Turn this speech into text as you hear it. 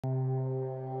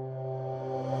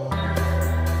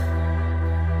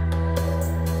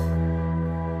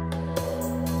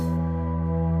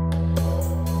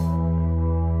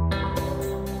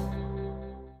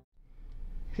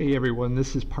Hey everyone,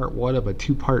 this is part one of a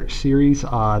two-part series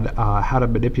on how to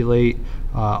manipulate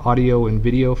audio and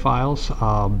video files.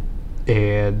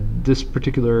 And this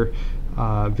particular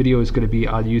video is going to be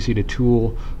on using a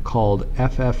tool called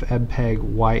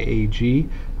FFmpegYAG.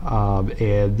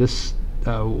 And this,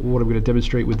 what I'm going to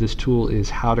demonstrate with this tool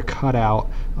is how to cut out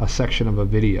a section of a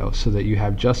video so that you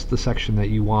have just the section that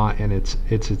you want and it's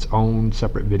its own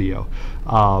separate video.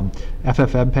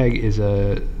 FFmpeg is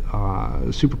a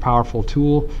super powerful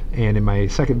tool, and in my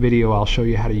second video I'll show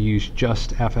you how to use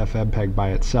just FFmpeg by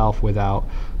itself without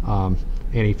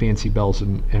any fancy bells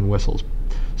and whistles.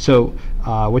 So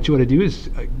what you want to do is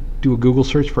do a Google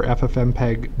search for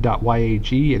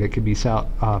FFmpegYAG, and it can be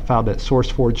found at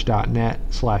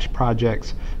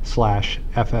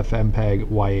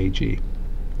sourceforge.net/projects/FFmpegYAG.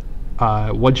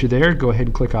 Once you're there, go ahead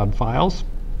and click on Files,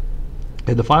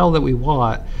 and the file that we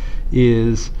want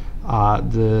is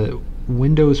the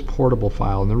Windows portable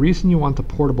file. And the reason you want the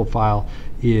portable file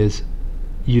is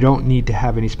you don't need to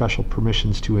have any special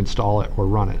permissions to install it or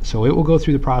run it. So it will go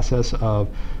through the process of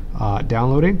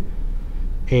downloading,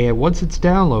 and once it's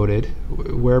downloaded,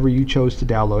 wherever you chose to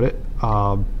download it,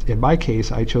 in my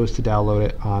case I chose to download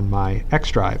it on my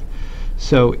X drive.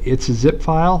 So it's a zip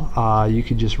file. You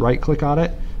can just right click on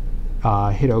it,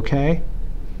 hit OK,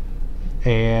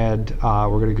 and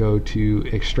we're going to go to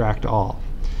extract all.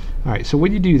 Alright, so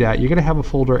when you do that, you're going to have a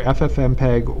folder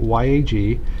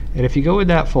FFmpegYAG, and if you go in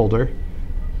that folder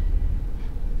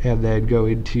and then go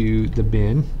into the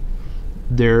bin,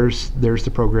 there's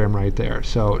the program right there.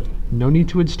 So no need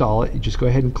to install it. You just go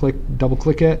ahead and double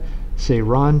click it, say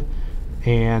run,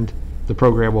 and the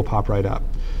program will pop right up.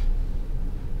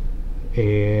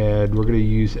 And we're going to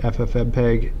use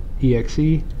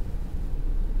FFmpegEXE.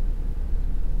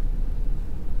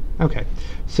 Okay,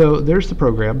 so there's the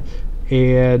program.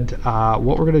 And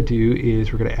what we're going to do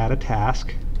is we're going to add a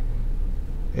task.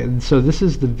 And so this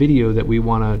is the video that we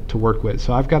want to work with.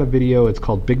 So I've got a video, it's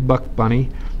called Big Buck Bunny,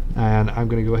 and I'm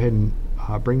going to go ahead and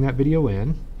bring that video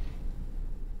in.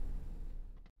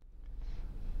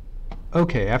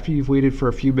 Okay, after you've waited for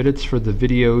a few minutes for the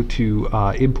video to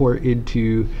import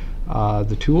into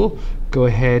the tool, go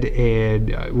ahead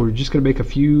and we're just going to make a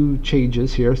few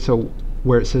changes here. So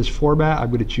where it says format, I'm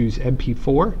going to choose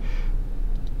MP4.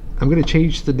 I'm going to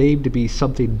change the name to be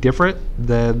something different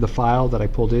than the file that I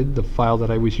pulled in. The file that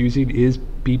I was using is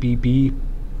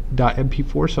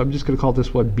bbb.mp4, so I'm just going to call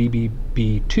this one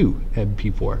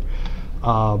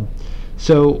bbb2mp4.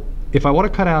 So if I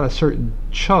want to cut out a certain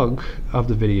chunk of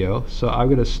the video, so I'm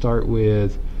going to start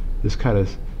with this kind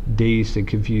of dazed and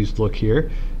confused look here,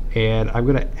 and I'm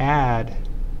going to add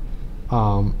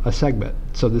a segment.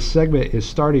 So this segment is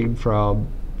starting from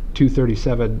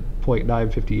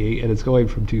 237.958 and it's going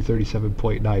from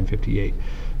 237.958.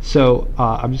 So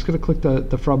I'm just going to click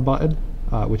the from button,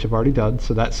 which I've already done,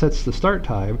 so that sets the start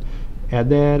time, and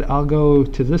then I'll go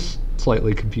to this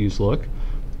slightly confused look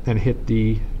and hit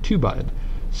the to button.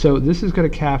 So this is going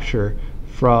to capture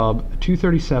from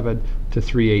 237 to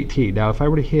 318. Now if I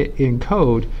were to hit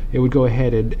encode, it would go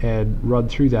ahead and run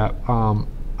through that.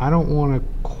 I don't want to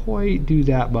quite do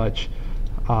that much.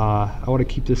 I want to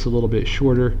keep this a little bit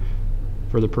shorter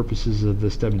for the purposes of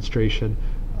this demonstration.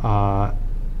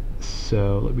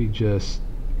 So let me just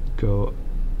go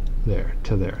there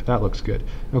to there. That looks good.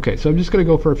 Okay, so I'm just going to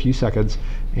go for a few seconds,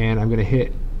 and I'm going to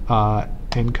hit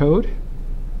encode,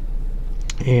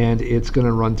 and it's going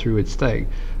to run through its thing.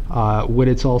 When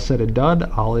it's all said and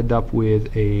done, I'll end up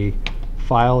with a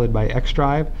file in my X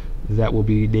drive that will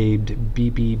be named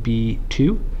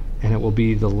BBB2, and it will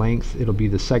be the length, it'll be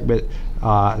the segment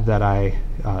that I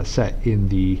set in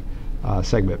the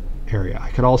segment area. I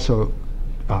could also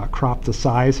crop the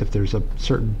size. If there's a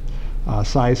certain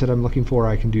size that I'm looking for,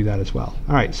 I can do that as well.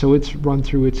 Alright, so it's run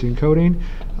through its encoding.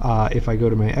 If I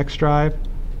go to my X drive,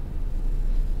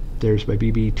 there's my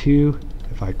BB2.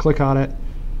 If I click on it,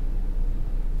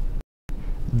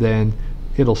 then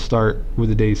it'll start with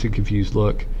a dazed and confused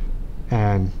look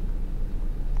and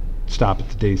stop at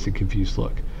the dazed and confused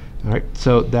look. Alright,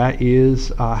 so that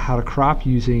is how to crop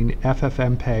using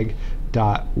FFmpegYAG.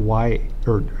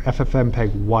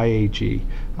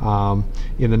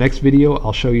 In the next video,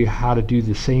 I'll show you how to do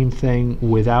the same thing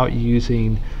without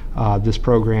using this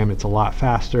program. It's a lot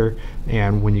faster,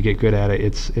 and when you get good at it,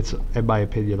 it's in my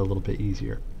opinion, a little bit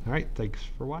easier. Alright, thanks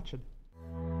for watching.